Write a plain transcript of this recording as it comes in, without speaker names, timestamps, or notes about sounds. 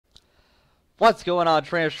What's going on,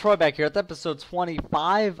 trainers? Troy back here at episode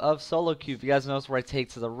 25 of Solo Queue. You guys know it's where I take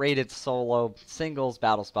to the rated solo singles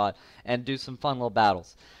battle spot and do some fun little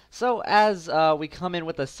battles. So as we come in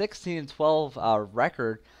with a 16-12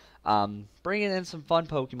 record, bringing in some fun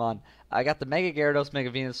Pokemon. I got the Mega Gyarados,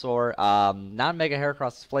 Mega Venusaur, non-Mega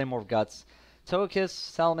Heracross, Flamorb Guts, Togekiss,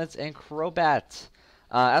 Salamence, and Crobat.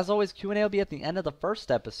 As always, Q&A will be at the end of the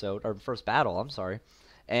first episode, or first battle, I'm sorry.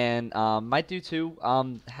 And might do too.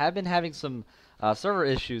 Have been having some server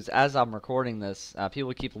issues as I'm recording this.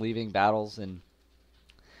 People keep leaving battles and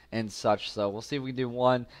such. So we'll see if we can do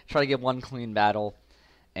one. Try to get one clean battle,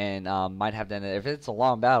 and might have to end it. If it's a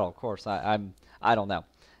long battle, of course. I don't know.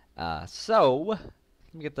 So let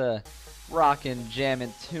me get the rockin'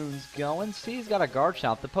 jammin' tunes going. See, he's got a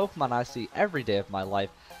Garchomp, the Pokemon I see every day of my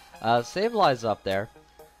life. Sableye up there.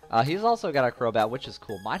 He's also got a Crobat, which is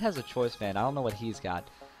cool. Mine has a Choice Band. I don't know what he's got.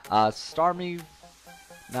 Starmie,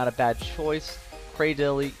 not a bad choice.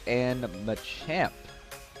 Cradilly and Machamp.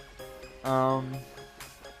 I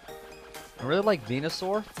really like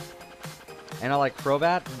Venusaur, and I like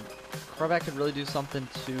Crobat. Crobat could really do something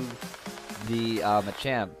to the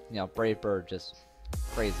Machamp. You know, Brave Bird, just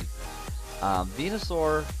crazy.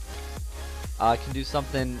 Venusaur can do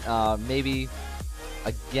something maybe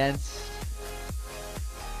against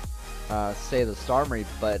say the Starmie,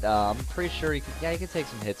 but I'm pretty sure he can take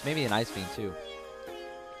some hits. Maybe an Ice Beam too.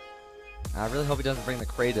 I really hope he doesn't bring the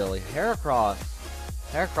Cradilly. Heracross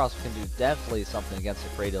can do definitely something against the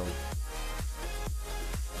Cradilly.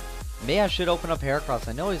 Maybe I should open up Heracross.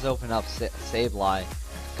 I know he's opened up Sableye,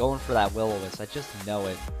 going for that Will-O-Wisp. I just know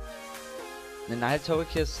it. And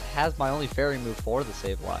Togekiss has my only fairy move for the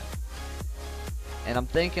Sableye. And I'm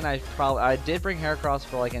thinking I did bring Heracross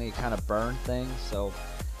for like any kind of burn thing, so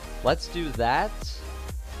let's do that.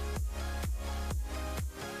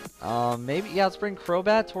 Maybe, yeah, let's bring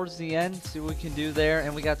Crobat towards the end, see what we can do there.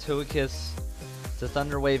 And we got Togekiss to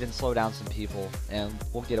Thunder Wave and slow down some people, and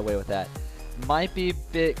we'll get away with that. Might be a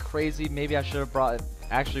bit crazy. Maybe I should have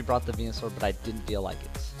actually brought the Venusaur, but I didn't feel like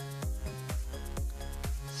it.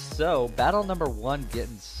 So, battle number 1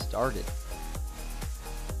 getting started.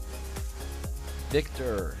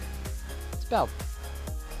 Victor. It's about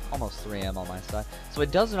almost 3 AM on my side. So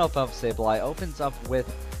it doesn't open up Sableye, opens up with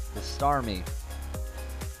the Starmie.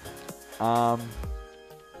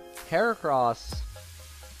 Heracross,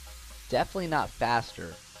 definitely not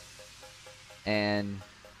faster. And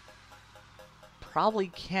probably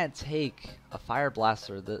can't take a Fire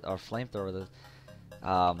Blast or Flamethrower.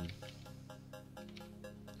 Probably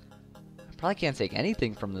can't take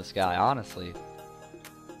anything from this guy, honestly.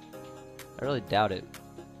 I really doubt it.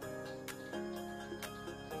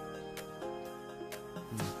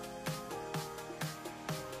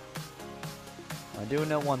 I do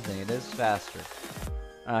know one thing, it is faster.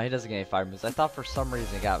 He doesn't get any fire moves. I thought for some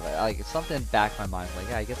reason he got, like, something back my mind. Like,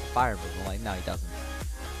 yeah, he gets a fire move. I'm like, no, he doesn't.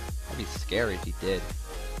 That'd be scary if he did.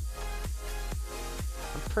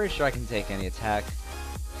 I'm pretty sure I can take any attack.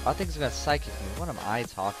 I think he's gonna Psychic me. What am I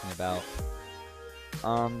talking about?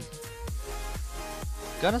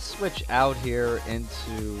 Gonna switch out here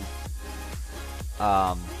into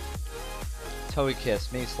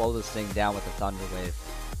Togekiss. Maybe slow this thing down with the Thunder Wave.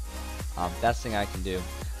 Best thing I can do.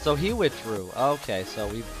 So he withdrew. Okay, so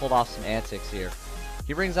we pulled off some antics here.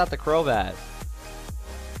 He brings out the Crobat.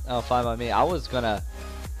 Oh, fine by me. I was gonna,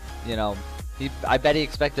 you know, I bet he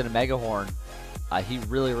expected a Mega Horn. He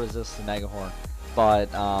really resists the Mega Horn, but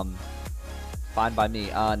fine by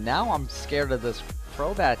me. Now I'm scared of this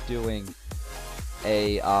Crobat doing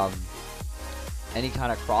a any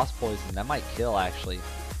kind of cross poison. That might kill, actually.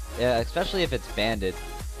 Yeah, especially if it's banded.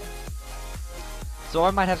 So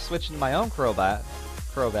I might have to switch into my own Crobat.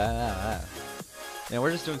 And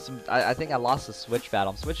we're just doing some. I think I lost the switch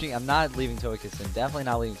battle. I'm switching. I'm not leaving Togekiss in. Definitely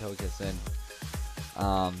not leaving Togekiss in.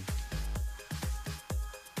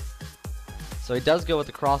 So he does go with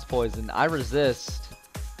the cross poison. I resist.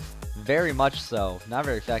 Very much so. Not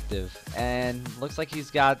very effective. And looks like he's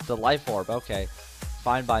got the Life Orb. Okay.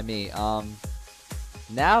 Fine by me.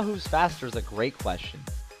 Now who's faster is a great question.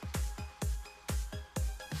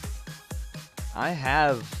 I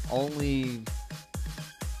have only,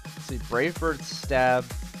 let's see, Brave Bird, Stab.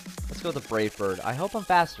 Let's go with the Brave Bird. I hope I'm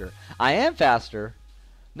faster. I am faster.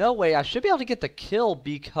 No way. I should be able to get the kill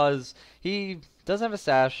because he doesn't have a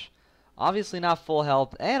Sash. Obviously not full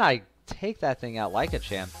health. And I take that thing out like a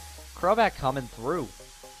champ. Crobat coming through.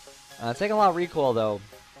 Taking a lot of recoil though.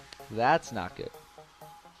 That's not good.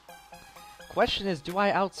 Question is, do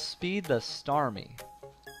I outspeed the Starmie?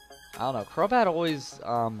 I don't know. Crobat always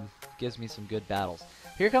gives me some good battles.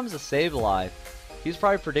 Here comes the Sableye. He's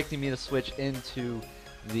probably predicting me to switch into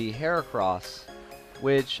the Heracross,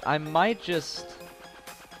 which I might just...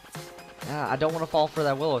 I don't want to fall for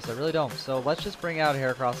that Willows, I really don't. So let's just bring out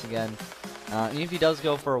Heracross again. Even if he does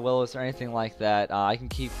go for a Willows or anything like that, I can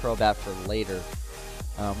keep Crobat for later.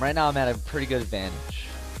 Right now I'm at a pretty good advantage.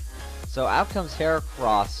 So out comes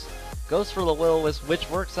Heracross, goes for the Will-O-Wisp, which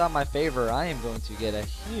works out in my favor. I am going to get a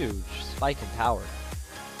huge spike in power.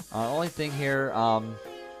 Only thing here,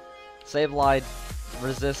 Sableye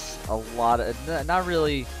resists a lot of, not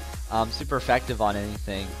really super effective on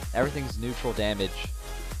anything. Everything's neutral damage.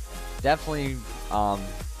 Definitely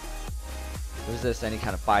resist any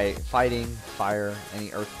kind of fighting, fire,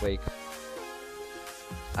 any earthquake.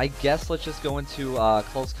 I guess let's just go into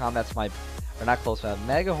close combat's my, or not close combat,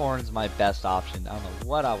 Mega Horn's my best option. I don't know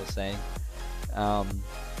what I was saying. But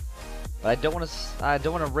I don't want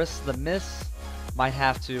to risk the miss. Might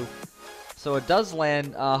have to. So it does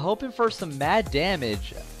land, hoping for some mad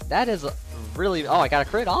damage. That is really, oh, I got a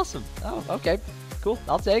crit, awesome. Oh, okay, cool,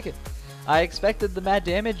 I'll take it. I expected the mad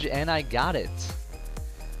damage and I got it.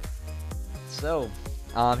 So,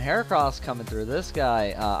 Heracross coming through. This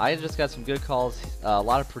guy, I just got some good calls, a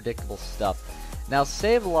lot of predictable stuff. Now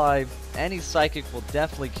Sableye, any Psychic will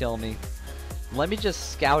definitely kill me. Let me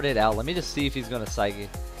just scout it out. Let me just see if he's gonna Psychic.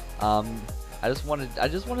 I just want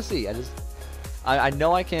to see. I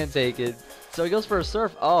know I can't take it. So he goes for a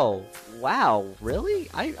Surf. Oh, wow, really?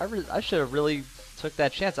 I should have really took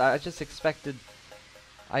that chance. I expected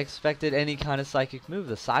any kind of Psychic move.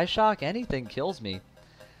 The Psyshock, anything kills me.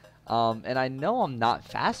 And I know I'm not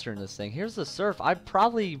faster in this thing. Here's the Surf. I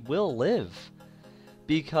probably will live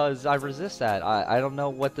because I resist that. I don't know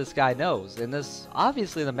what this guy knows. And this,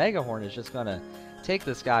 obviously the Mega Horn is just gonna take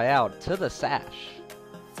this guy out to the Sash.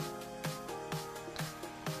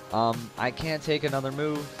 I can't take another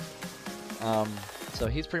move. So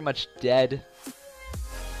he's pretty much dead.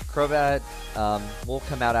 Crobat will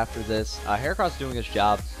come out after this. Heracross doing his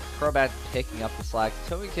job. Crobat picking up the slack.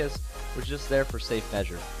 Togekiss was just there for safe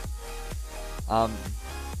measure. I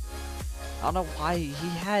don't know why he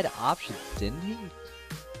had options, didn't he?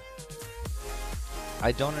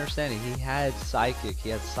 I don't understand it. He had Psychic, he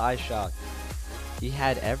had Psyshock, he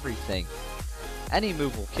had everything. Any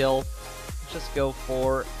move will kill. Just go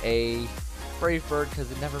for a Brave Bird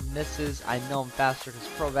because it never misses. I know I'm faster because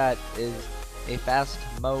Crobat is a fast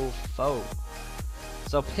mofo.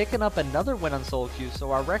 So picking up another win on Solo Q.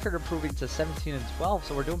 So our record improving to 17 and 12.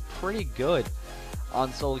 So we're doing pretty good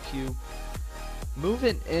on Solo Q.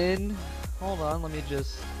 Moving in. Hold on, let me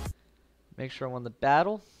just make sure I won the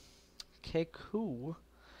battle. Okay, cool.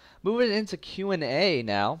 Moving into Q&A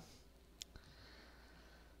now.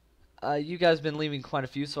 You guys been leaving quite a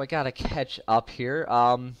few, so I gotta catch up here.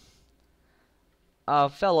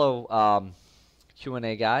 Fellow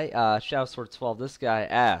Q&A guy, Shadowsword12, this guy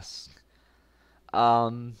asks,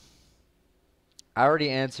 I already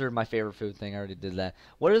answered my favorite food thing. I already did that.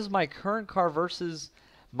 What is my current car versus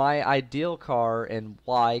my ideal car and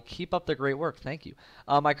why? Keep up the great work. Thank you.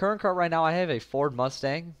 My current car right now, I have a Ford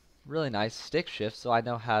Mustang. Really nice stick shift, so I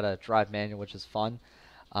know how to drive manual, which is fun.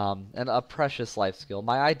 And a precious life skill.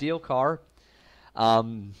 My ideal car, a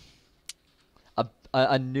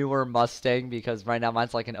newer Mustang, because right now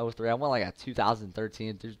mine's like an 03. I want like a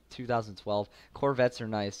 2013 through 2012. Corvettes are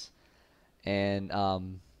nice. And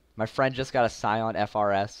my friend just got a Scion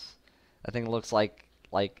FRS. That thing looks like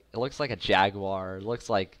it looks like a Jaguar. It looks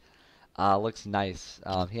like looks nice.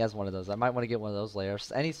 He has one of those. I might want to get one of those later.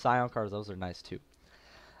 Any Scion cars, those are nice too.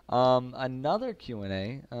 Another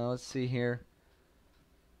Q&A. Let's see here.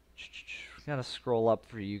 Gotta scroll up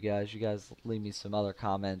for you guys. You guys leave me some other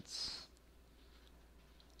comments.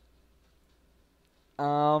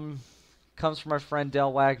 Comes from our friend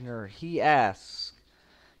Del Wagner. He asks,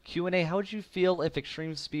 Q&A, how would you feel if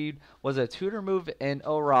Extreme Speed was a tutor move in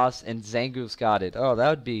Oros and Zangoose got it? Oh, that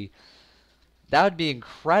would be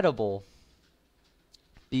incredible.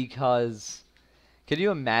 Because could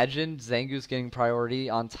you imagine Zangoose getting priority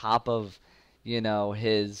on top of, you know,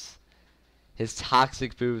 his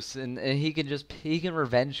toxic boost, and he can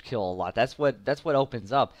revenge kill a lot. That's what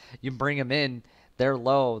opens up. You bring him in, they're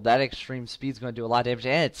low, that Extreme Speed's going to do a lot of damage,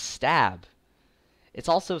 and it's stab. It's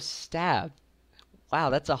also stab.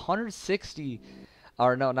 Wow, that's 160,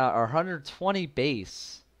 or no, not, or 120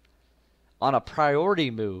 base on a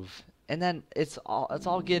priority move, and then it's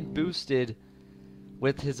all getting boosted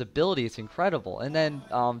with his ability. It's incredible. And then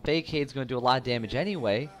Fakeade's going to do a lot of damage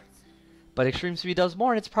anyway, but Extreme Speed does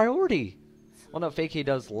more, and it's priority. Well, no, Fakeade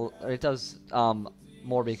does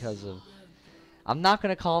more because of... I'm not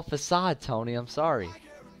going to call it Facade, Tony. I'm sorry.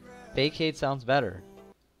 Fakeade sounds better.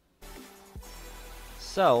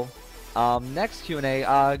 So, next Q&A,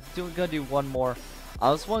 going to do one more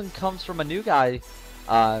This one comes from a new guy,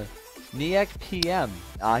 Niek PM.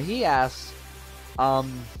 He asks,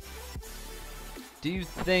 do you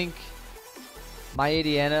think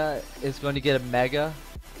Mighty Anna is going to get a Mega?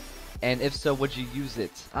 And if so, would you use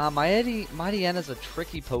it? Mighty Anna is a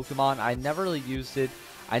tricky Pokemon. I never really used it.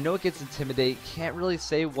 I know it gets Intimidate. Can't really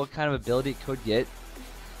say what kind of ability it could get.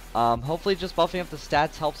 Hopefully just buffing up the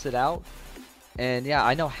stats helps it out. And yeah,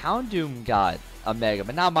 I know Houndoom got a Mega,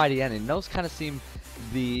 but not Mighty Anna. And those kind of seem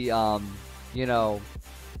the, you know,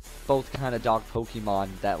 both kind of dog Pokemon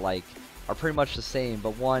that like are pretty much the same,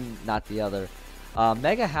 but one not the other.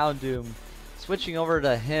 Mega Houndoom, switching over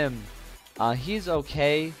to him, he's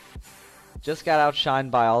okay. Just got outshined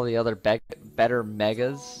by all the other better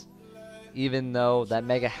Megas, even though that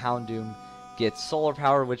Mega Houndoom gets Solar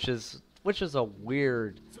Power, which is a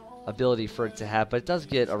weird ability for it to have, but it does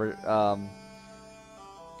get a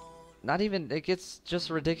it gets just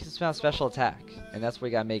a ridiculous amount of special attack, and that's what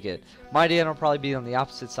you gotta make it. Mighty Anna will probably be on the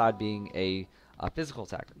opposite side, being a physical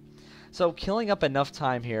attacker. So killing up enough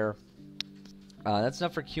time here. That's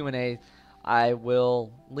enough for Q&A. I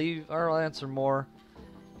will leave, or I'll answer more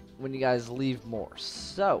when you guys leave more.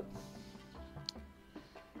 So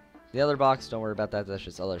the other box, don't worry about that. That's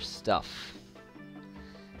just other stuff.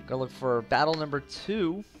 Go look for battle number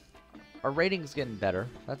 2. Our rating's getting better.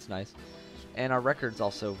 That's nice, and our record's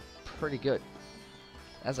also pretty good.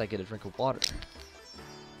 As I get a drink of water.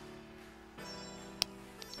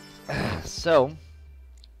 So,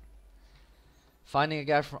 finding a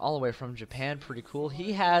guy from all the way from Japan, pretty cool.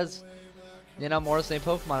 He has, you know, more of the same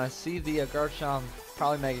Pokemon. I see the Garchomp,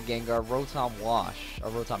 probably Mega Gengar, Rotom Wash, or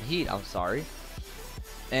Rotom Heat, I'm sorry,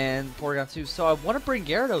 and Porygon 2. So I want to bring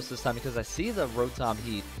Gyarados this time because I see the Rotom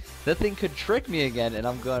Heat. That thing could trick me again, and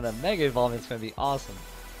I'm going to Mega Evolve, and it's going to be awesome.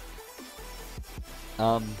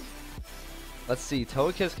 Let's see,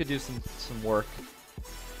 Togekiss could do some work.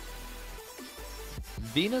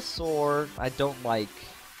 Venusaur, I don't like.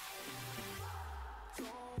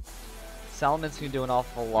 Salamence can do an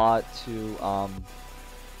awful lot to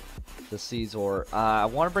the Caesar. I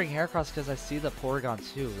want to bring Heracross because I see the Porygon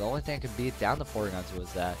 2. The only thing I can beat down the Porygon 2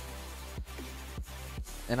 is that.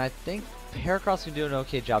 And I think Heracross can do an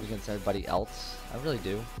okay job against everybody else. I really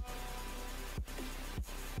do.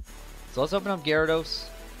 So let's open up Gyarados.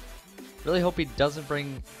 Really hope he doesn't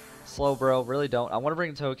bring Slowbro. Really don't. I want to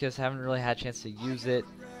bring Togekiss. Haven't really had a chance to use it.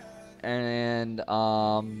 And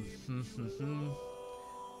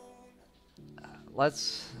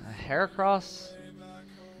let's Heracross.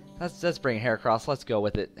 Let's bring Heracross. Let's go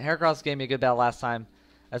with it. Heracross gave me a good battle last time.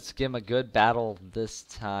 Let's give him a good battle this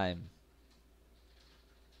time.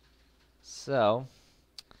 So,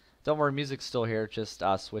 don't worry, music's still here. Just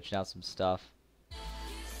switching out some stuff.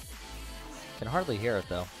 Can hardly hear it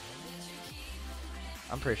though.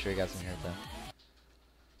 I'm pretty sure you guys can hear it though.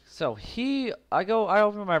 So I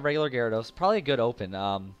open my regular Gyarados. Probably a good open.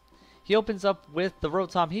 He opens up with the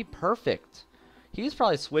Rotom Heat. Perfect. He's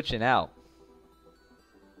probably switching out.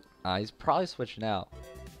 He's probably switching out.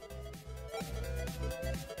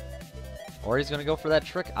 Or he's gonna go for that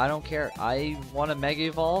trick. I don't care. I want to Mega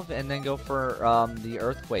Evolve and then go for the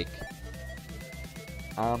Earthquake.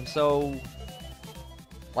 So,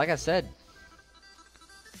 like I said,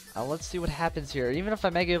 let's see what happens here. Even if I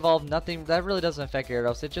Mega Evolve, nothing, that really doesn't affect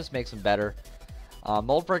Gyarados. It just makes him better.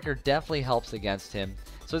 Mold Breaker definitely helps against him.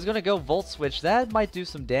 So he's going to go Volt Switch. That might do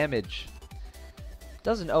some damage.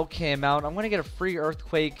 Does an okay amount. I'm going to get a free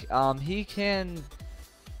Earthquake. He can...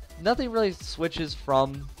 Nothing really switches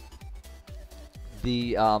from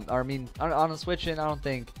the... on a switch-in, I don't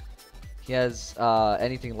think he has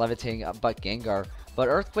anything levitating but Gengar. But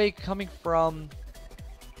Earthquake coming from...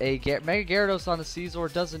 Mega Gyarados on the Caesar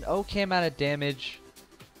does an okay amount of damage.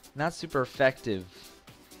 Not super effective.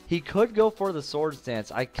 He could go for the Swords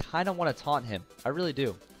Dance. I kind of want to taunt him. I really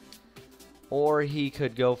do. Or he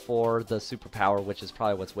could go for the Superpower, which is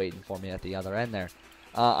probably what's waiting for me at the other end there.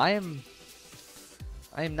 I am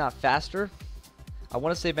not faster. I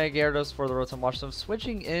want to say Mega Gyarados for the Rotom Wash, so I'm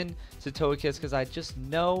switching in to Togekiss because I just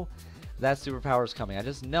know that Superpower is coming. I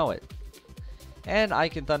just know it. And I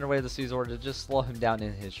can Thunder Wave the Caesar to just slow him down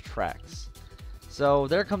in his tracks. So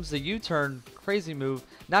there comes the U-turn, crazy move,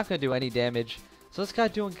 not going to do any damage. So this guy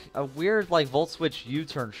doing a weird like Volt Switch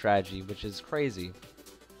U-turn strategy, which is crazy.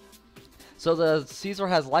 So the Caesar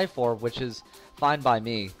has Life Orb, which is fine by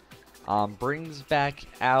me. Brings back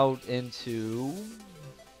out into...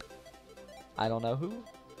 I don't know who?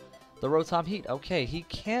 The Rotom Heat. Okay, he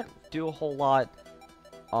can't do a whole lot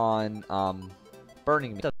on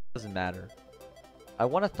burning me. It doesn't matter. I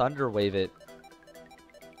want to Thunder Wave it.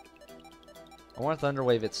 I want to Thunder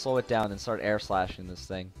Wave it, slow it down, and start air slashing this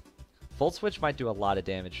thing. Volt Switch might do a lot of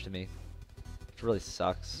damage to me. Which really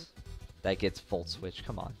sucks. That gets Volt Switch.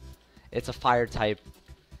 Come on. It's a fire type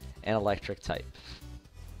and electric type.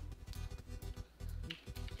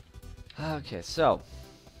 Okay, so.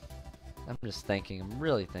 I'm just thinking. I'm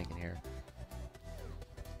really thinking here.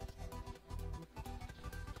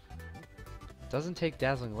 Doesn't take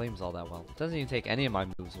Dazzling Gleams all that well. Doesn't even take any of my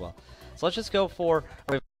moves well. So let's just go for...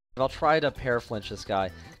 I'll try to pair flinch this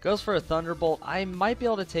guy. Goes for a Thunderbolt. I might be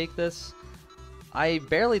able to take this. I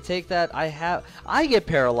barely take that. I get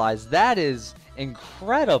paralyzed. That is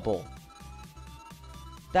incredible.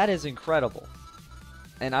 That is incredible.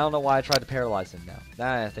 And I don't know why I tried to paralyze him now.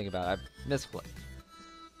 Now I think about it. I misclicked.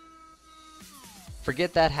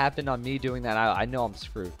 Forget that happened on me doing that. I know I'm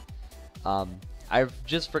screwed. I've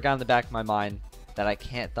just forgotten in the back of my mind that I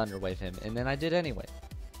can't Thunder Wave him. And then I did anyway.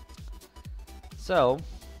 So...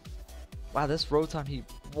 Wow, this Rotom, he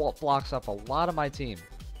blocks up a lot of my team.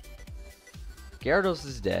 Gyarados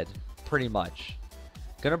is dead, pretty much.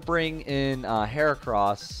 Gonna bring in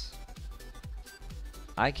Heracross.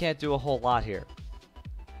 I can't do a whole lot here.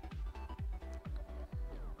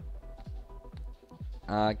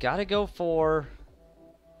 Gotta go for...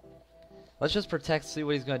 Let's just protect, see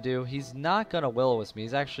what he's gonna do. He's not gonna Will-O-Wisp me.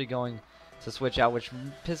 He's actually going to switch out, which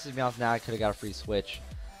pisses me off now. I could have got a free switch.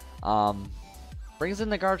 Brings in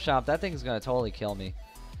the Garchomp. That thing's gonna totally kill me.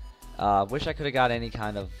 Wish I could have got any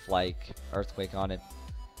kind of like Earthquake on it.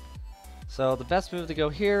 So the best move to go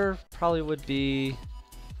here probably would be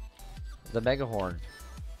the Mega Horn.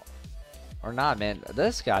 Or not, man.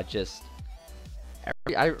 This guy just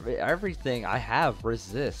everything I have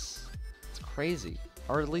resists. It's crazy.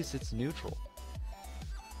 Or at least it's neutral.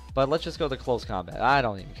 But let's just go to close combat. I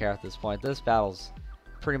don't even care at this point. This battle's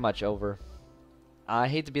pretty much over. I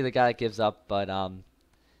hate to be the guy that gives up, but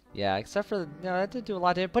yeah, except for, that did do a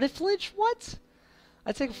lot of damage. But it flinched? What?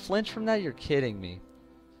 I take a flinch from that? You're kidding me.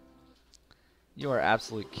 You are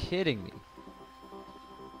absolutely kidding me.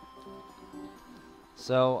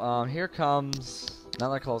 So, here comes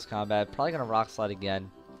another close combat. Probably gonna Rock Slide again.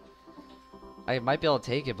 I might be able to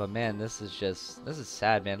take it, but man, this is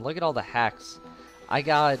sad, man. Look at all the hacks. I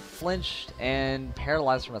got flinched and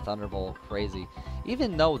paralyzed from a Thunderbolt. Crazy.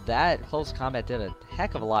 Even though that close combat did a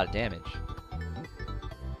heck of a lot of damage.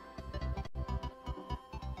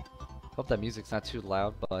 Hope that music's not too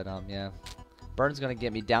loud, but yeah. Burn's gonna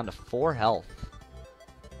get me down to 4 health.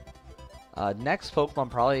 Next Pokemon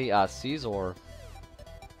probably Caesar.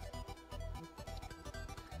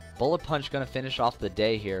 Bullet Punch gonna finish off the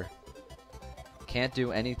day here. Can't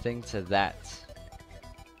do anything to that.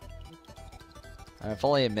 If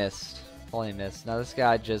only it missed. If only it missed. Now this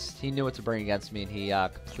guy he knew what to bring against me, and he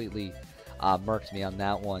completely murked me on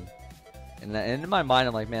that one. And in my mind,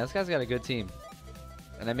 I'm like, man, this guy's got a good team.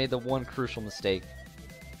 And I made the one crucial mistake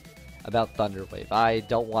about Thunder Wave. I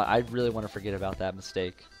really want to forget about that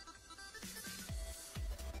mistake.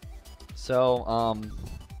 So,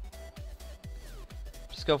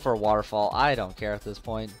 just go for a Waterfall. I don't care at this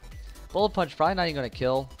point. Bullet Punch probably not even going to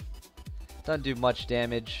kill. Doesn't do much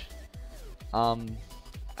damage.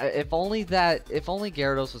 If only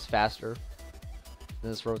Gyarados was faster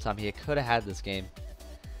than this Rotom, he could have had this game.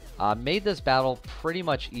 Made this battle pretty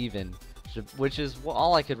much even, which is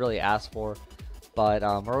all I could really ask for. But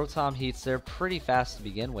Rotom heats, they're pretty fast to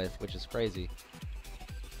begin with, which is crazy.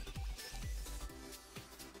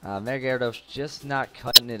 Mega Gyarados just not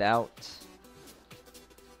cutting it out.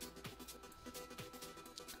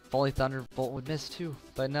 If only Thunderbolt would miss too,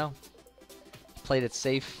 but no. Played it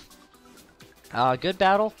safe. Good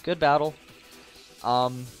battle, good battle.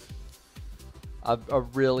 A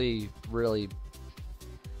really,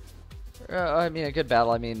 I mean, a good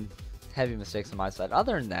battle. I mean, heavy mistakes on my side.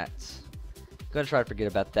 Other than that, I'm gonna try to forget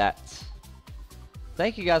about that.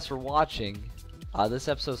 Thank you guys for watching this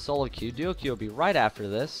episode of Solo Q. Duo Q will be right after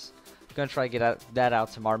this. I'm gonna try to get that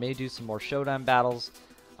out tomorrow. Maybe do some more Showdown battles.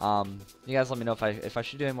 You guys let me know if I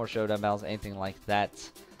should do any more Showdown battles, anything like that.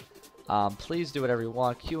 Please do whatever you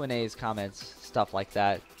want. Q&As, comments, stuff like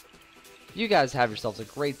that. You guys have yourselves a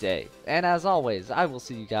great day. And as always, I will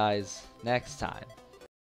see you guys next time.